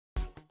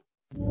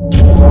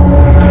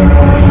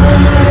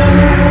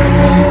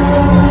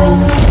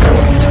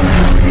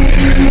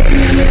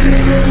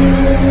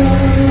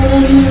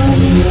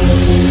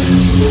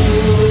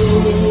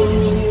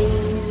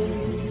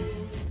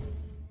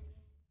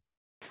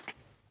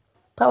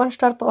Pawan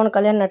star Pawan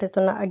Kalyan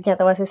నటిస్తున్న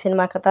Agnyaathavaasi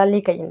cinema కథ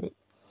leak అయింది.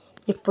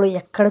 ఇప్పుడు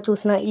ఎక్కడ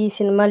చూసినా ఈ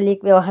సినిమా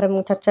లీక్ వ్యవహారం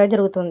చర్చ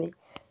జరుగుతుంది.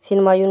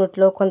 సినిమా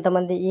యూనిట్లో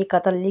కొంతమంది ఈ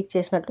కథ లీక్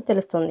చేసినట్లు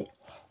తెలుస్తుంది.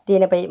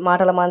 దీనిపై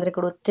మాటల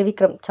మాంత్రికుడు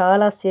త్రివిక్రమ్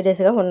చాలా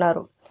సీరియస్గా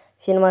ఉన్నారు.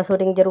 సినిమా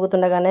షూటింగ్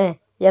జరుగుతుండగానే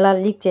ఎలా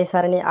లీక్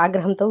చేశారని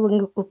ఆగ్రహంతో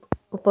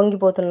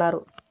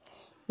ఉప్పొంగిపోతున్నారు.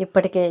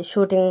 ఇప్పటికే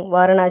షూటింగ్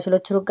వారణాసిలో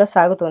చురుగ్గా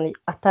సాగుతోంది.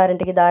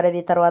 అత్తారింటికి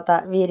దారేది తర్వాత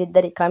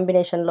వీరిద్దరి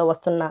కాంబినేషన్లో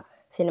వస్తున్న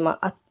సినిమా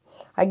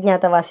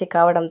అజ్ఞాతవాసి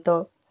కావడంతో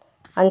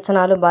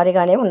అంచనాలు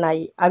భారీగానే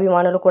ఉన్నాయి.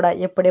 అభిమానులు కూడా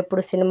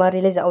ఎప్పుడెప్పుడు సినిమా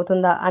రిలీజ్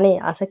అవుతుందా అని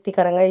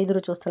ఆసక్తికరంగా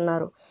ఎదురు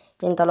చూస్తున్నారు.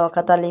 ఇంతలో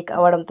కథ లీక్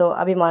అవడంతో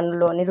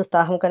అభిమానుల్లో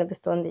నిరుత్సాహం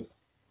కనిపిస్తోంది.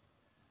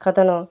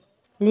 కథను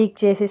లీక్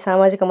చేసి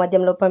సామాజిక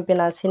మాధ్యమంలో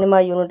పంపిన సినిమా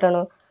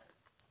యూనిట్లను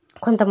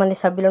కొంతమంది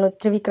సభ్యులను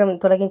త్రివిక్రమ్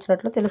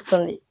తొలగించినట్లు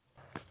తెలుస్తోంది.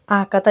 ఆ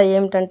కథ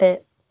ఏమిటంటే,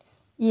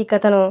 ఈ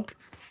కథను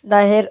ద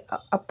హెయిర్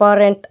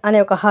అపారెంట్ అనే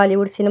ఒక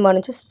హాలీవుడ్ సినిమా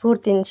నుంచి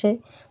స్ఫూర్తించి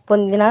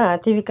పొందిన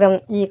త్రివిక్రమ్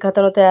ఈ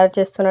కథను తయారు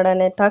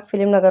చేస్తున్నాడనే టాక్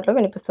ఫిలింనగర్లో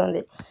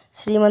వినిపిస్తోంది.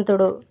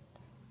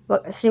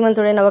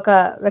 శ్రీమంతుడైన ఒక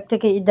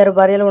వ్యక్తికి 2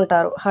 భార్యలు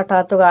ఉంటారు.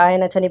 హఠాత్తుగా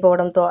ఆయన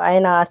చనిపోవడంతో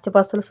ఆయన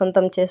ఆస్తిపాస్తులు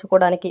సొంతం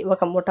చేసుకోవడానికి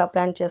ఒక ముఠా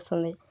ప్లాన్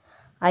చేస్తుంది.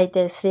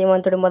 అయితే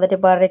శ్రీమంతుడి మొదటి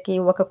భార్యకి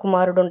ఒక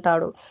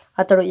కుమారుడుంటాడు.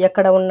 అతడు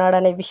ఎక్కడ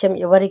ఉన్నాడనే విషయం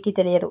ఎవరికీ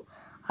తెలియదు.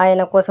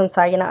 ఆయన కోసం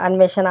సాగిన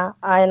అన్వేషణ,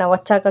 ఆయన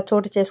వచ్చాక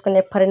చోటు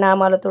చేసుకునే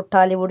పరిణామాలతో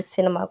టాలీవుడ్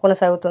సినిమా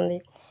కొనసాగుతుంది.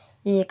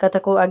 ఈ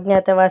కథకు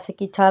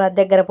అజ్ఞాతవాసికి చాలా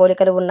దగ్గర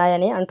పోలికలు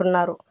ఉన్నాయని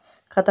అంటున్నారు.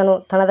 కథను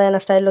తనదైన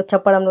స్టైల్లో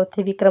చెప్పడంలో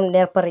త్రివిక్రమ్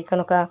నేర్పరి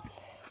కనుక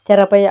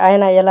తెరపై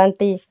ఆయన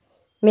ఎలాంటి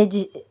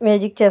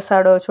మేజిక్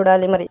చేస్తాడో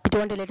చూడాలి మరి.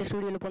 ఇటువంటి లేటెస్ట్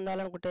వీడియోలు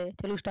పొందాలనుకుంటే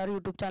తెలుగు స్టార్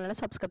యూట్యూబ్ ఛానల్ని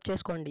సబ్స్క్రైబ్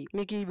చేసుకోండి.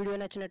 మీకు ఈ వీడియో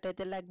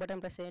నచ్చినట్టయితే లైక్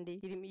బటన్ ప్రెస్ చేయండి.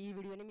 ఈ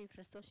వీడియోని మీ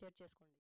ఫ్రెండ్స్తో షేర్ చేసుకోండి.